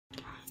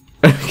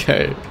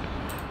Okay.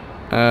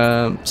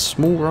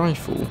 Small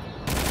rifle.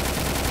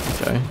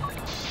 Okay.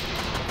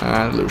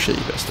 And a little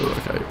shitty pistol.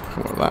 Okay,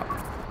 come on with that.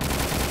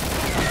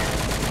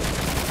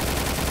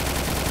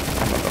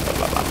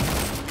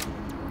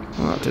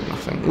 Oh, that did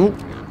nothing. Ooh.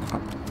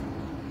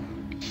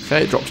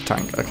 Okay, dropped a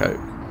tank. Okay.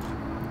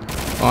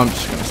 I'm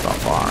just going to start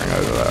firing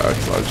over there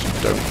because I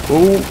just don't.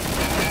 Ooh.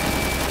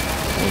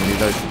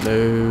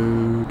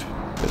 Load.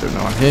 They don't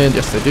know I'm here.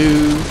 Yes, they do.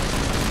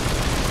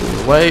 All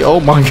the way. Oh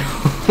my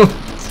god.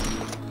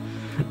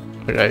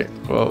 Okay,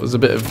 well, there's a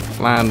bit of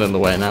land in the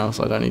way now,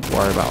 so I don't need to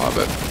worry about that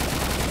bit.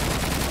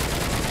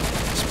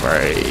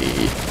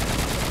 Spray.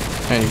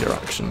 Any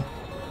direction.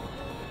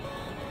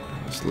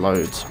 There's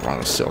loads. Right,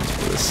 let's sit on top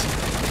of this.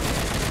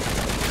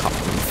 Cut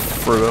them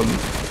through them.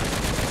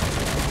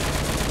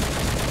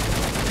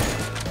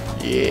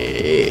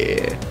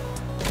 Yeah.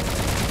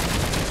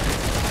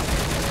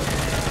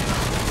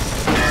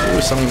 There's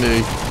always something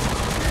new.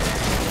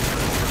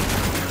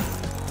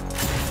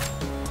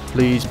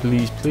 Please,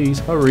 please, please,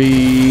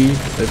 hurry.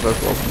 They've both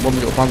got one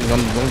got one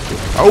gun.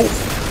 Oh!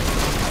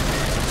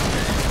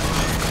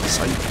 For God's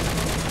sake.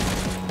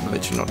 I'm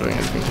literally not doing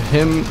anything to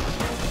him.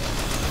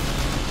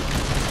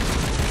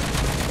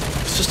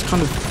 It's just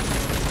kind of.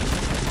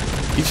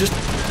 He's just.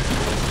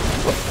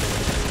 Well,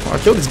 I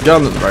killed his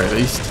gun at the very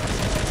least.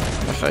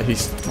 Okay,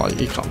 he's like,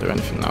 he can't do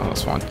anything now,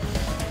 that's fine.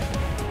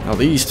 Now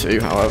these two,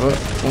 however,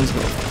 one's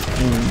got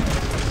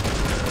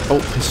a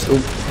pistol.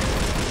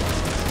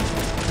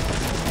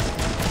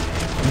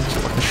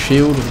 Like a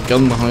shield with a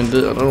gun behind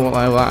it. I don't know what the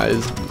hell that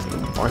is.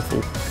 Rifle.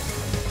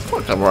 It's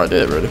quite a clever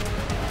idea, really.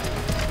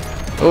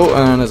 Oh,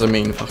 and there's a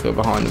mean fucker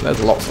behind him. There's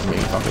lots of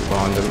mean fuckers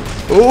behind him.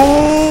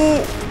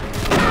 Oh!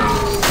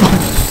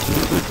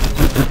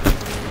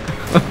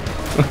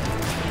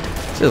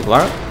 Just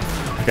that.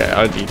 Okay,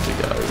 I need to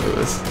get over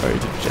this. I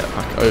need to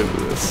jetpack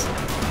over this.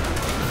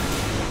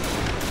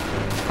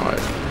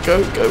 Alright,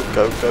 go, go,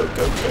 go, go,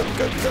 go, go,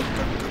 go, go, go.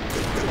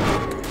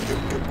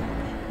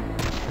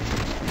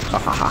 Ha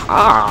ha ha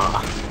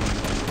ha!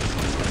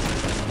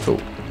 Oh,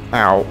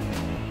 ow.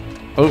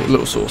 Oh,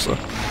 little saucer.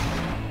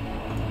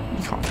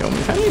 You can't kill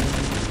me, can you? I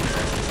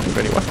don't have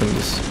any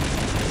weapons.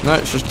 No,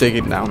 it's just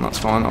digging down, that's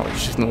fine. I'll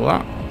just ignore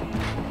that.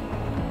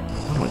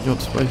 Oh my god,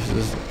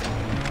 spaces.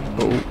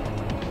 Oh.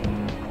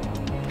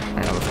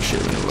 Hang on, if I shoot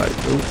him in the leg.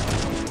 Oh.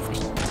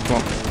 Come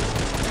on.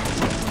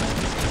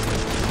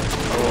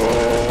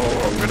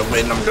 Oh, I'm gonna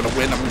win, I'm gonna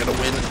win, I'm gonna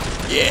win.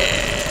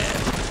 Yeah!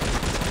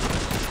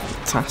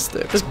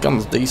 Fantastic. This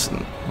gun's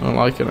decent. I'm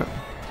liking it.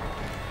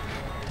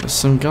 There's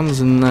some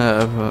guns in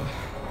there, but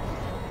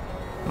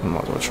I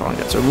might as well try and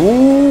get to.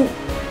 Ooh!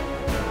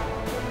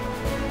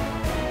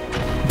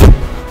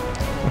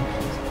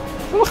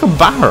 I'm like a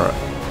Barrett.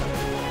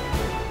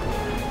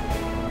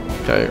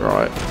 Okay,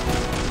 right.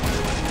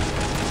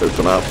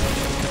 Open up.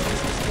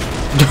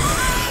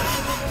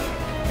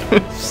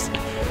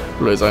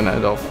 Blew his own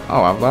head off.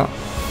 I'll have that.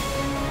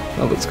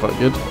 That looks quite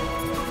good.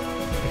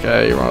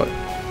 Okay, right.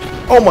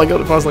 Oh my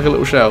god, it fires like a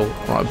little shell.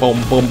 Right,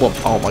 bomb, bomb, bomb.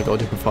 Oh my god,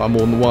 you can fire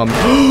more than one.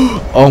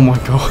 Oh my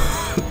god.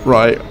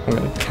 Right, I'm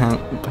gonna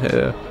camp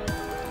here.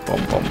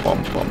 Bomb, bomb,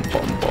 bomb, bomb,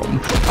 bomb,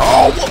 bomb.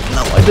 Oh, what?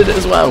 No, I did it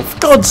as well. For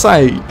God's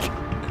sake.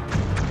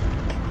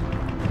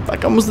 That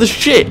gun was the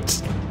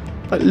shit.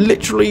 Like,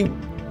 literally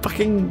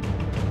fucking.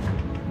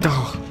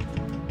 Oh.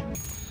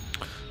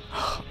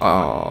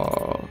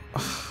 Oh.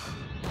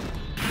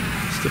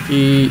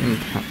 Sticky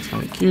impact,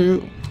 thank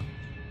you.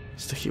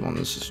 Sticky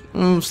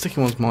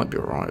ones might be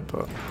alright,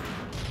 but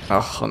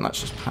and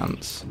that's just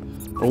pants.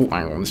 Oh,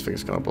 hang on, this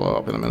thing's gonna blow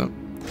up in a minute.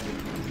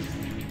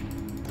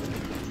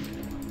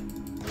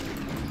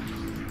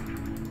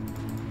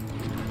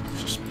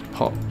 Just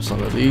pop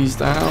some of these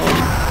down.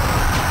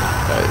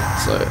 Okay,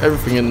 so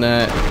everything in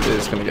there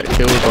is gonna get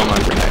killed by my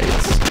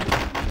grenades.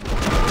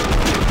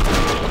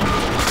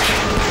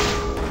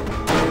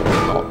 Or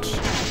not.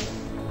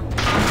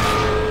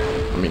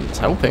 I mean, it's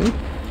helping.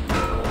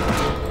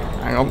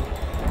 Hang on.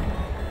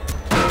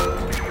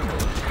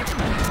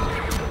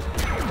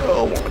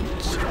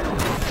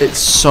 It's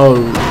so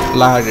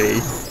laggy.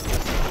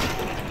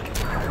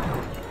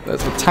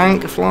 There's a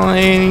tank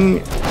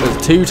flying.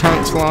 There's two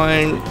tanks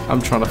flying.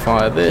 I'm trying to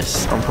fire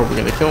this. I'm probably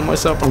going to kill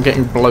myself. I'm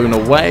getting blown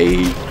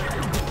away.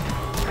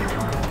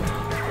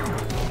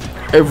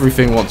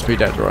 Everything wants to be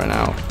dead right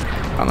now.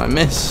 And I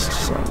missed,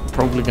 so I'm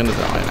probably going to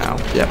die now.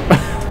 Yep.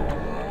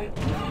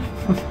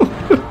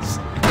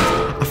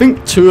 I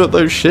think two of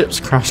those ships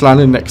crash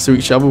landed next to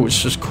each other,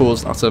 which just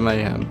caused utter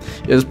mayhem.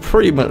 There's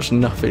pretty much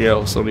nothing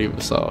else on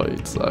either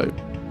side, so.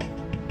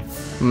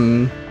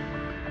 Ooh.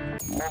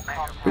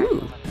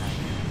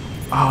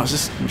 Oh, is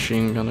this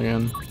machine gun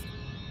again?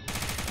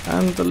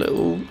 And the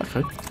little.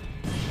 Okay.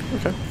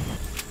 Okay.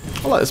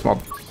 I like this mod.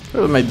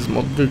 Whoever made this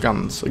mod, good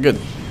guns. They're good.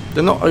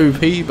 They're not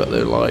OP, but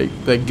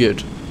they're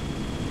good.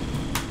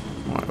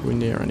 Right, are we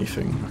near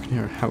anything? I can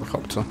hear a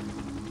helicopter.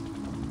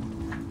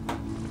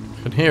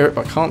 I can hear it,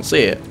 but I can't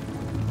see it.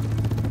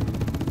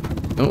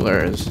 Oh,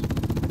 there it is.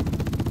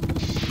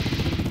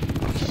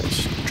 Okay,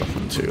 just drop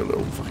him two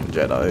little fucking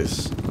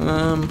Jedis.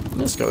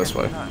 Let's go this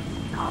way.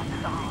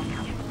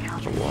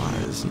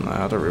 Otherwise, no,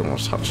 I don't really want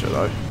to touch it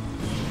though.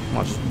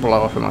 Might just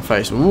blow up in my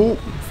face. Ooh,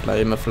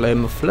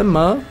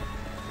 flimmer.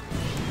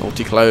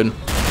 Multi-clone.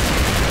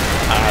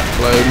 Add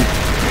clone.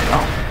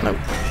 Oh, no.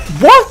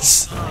 What?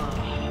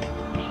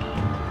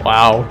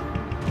 Wow.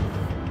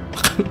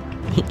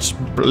 He just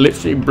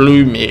literally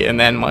blew me and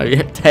then my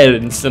head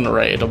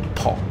incinerated and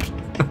popped.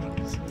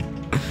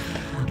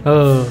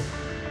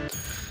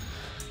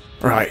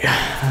 Right.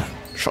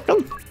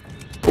 Shotgun?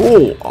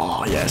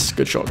 Oh, yes,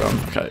 good shotgun.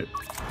 Okay.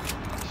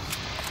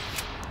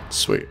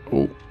 Sweet.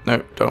 Oh,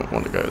 no, don't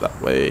want to go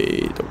that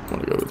way. Don't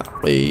want to go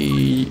that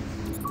way.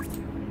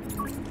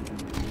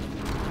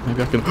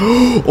 Maybe I can.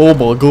 Oh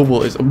my god,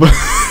 what is. What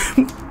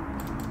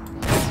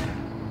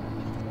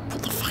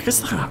the fuck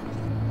is that?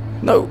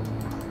 No.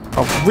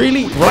 Oh,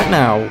 really? Right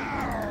now?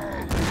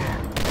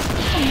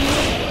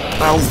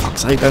 Oh,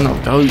 fuck's sake, then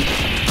I'll go.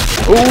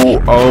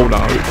 Oh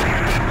no.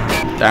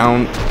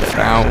 Down, get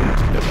down,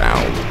 get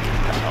down,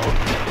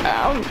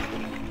 down.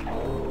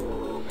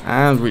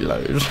 And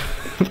reload.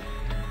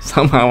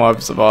 Somehow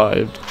I've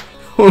survived.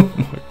 Oh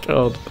my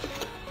god.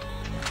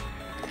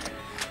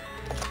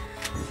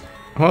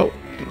 Well,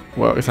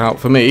 works out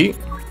for me.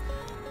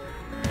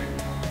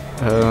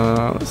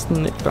 Let's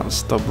nick that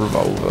stub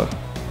revolver.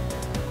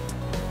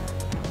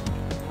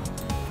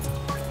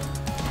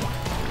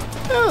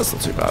 Yeah, that's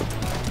not too bad.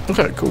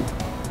 Okay, cool.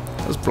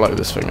 Let's blow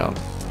this thing up.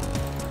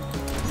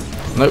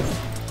 Nope.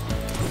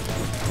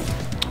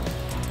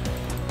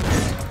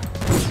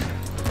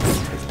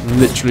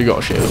 Literally got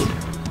a shield.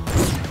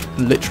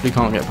 Literally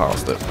can't get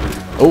past it.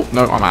 Oh,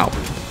 no, I'm out.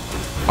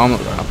 I'm not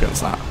going up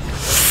against that.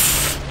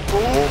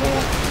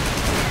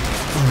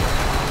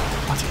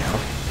 Bloody hell.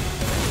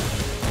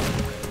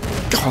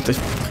 God, this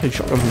fucking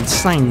shotgun's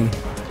insane.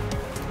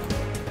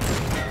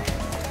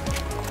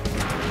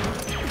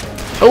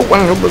 Oh,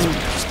 wow, there's a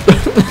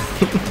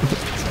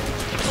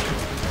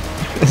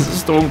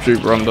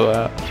stormtrooper under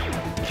there.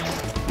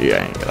 You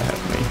ain't gonna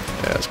help me.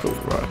 Yeah, that's cool.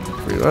 Right,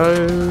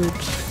 reload.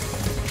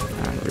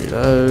 And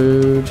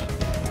reload.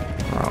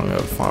 Right, I'm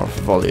gonna fire off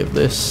a volley of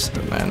this,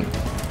 and then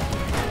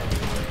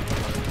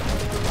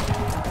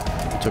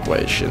took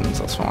away his shins,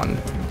 that's fine.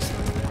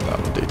 That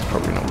would do,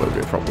 probably not going to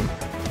be a problem.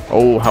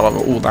 Oh, however,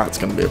 all that's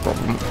going to be a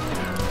problem.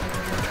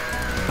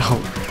 Oh,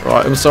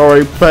 right, I'm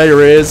sorry, prepare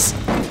your ears.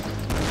 For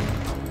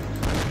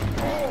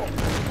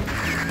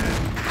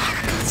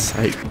God's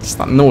sake, it's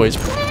that noise.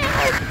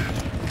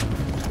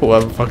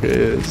 Whatever the fuck it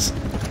is.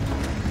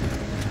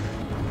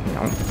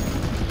 Oh,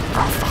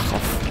 fuck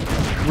off.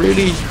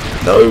 Really?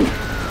 No.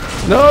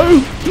 No.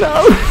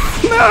 No.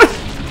 No.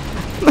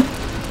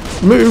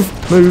 Move.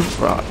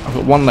 Right, I've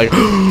got one leg.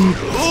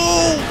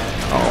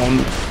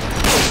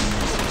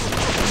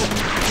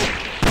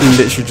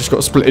 Literally just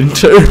got split in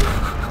two.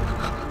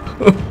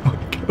 Oh my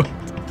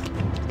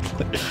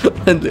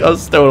god. And I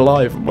was still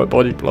alive and my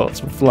body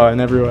parts were flying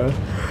everywhere.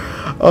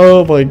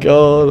 Oh my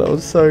god, that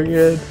was so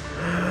good.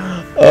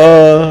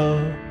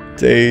 Oh,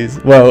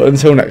 jeez. Well,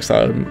 until next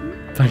time,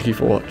 thank you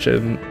for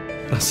watching.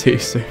 I'll see you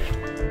soon.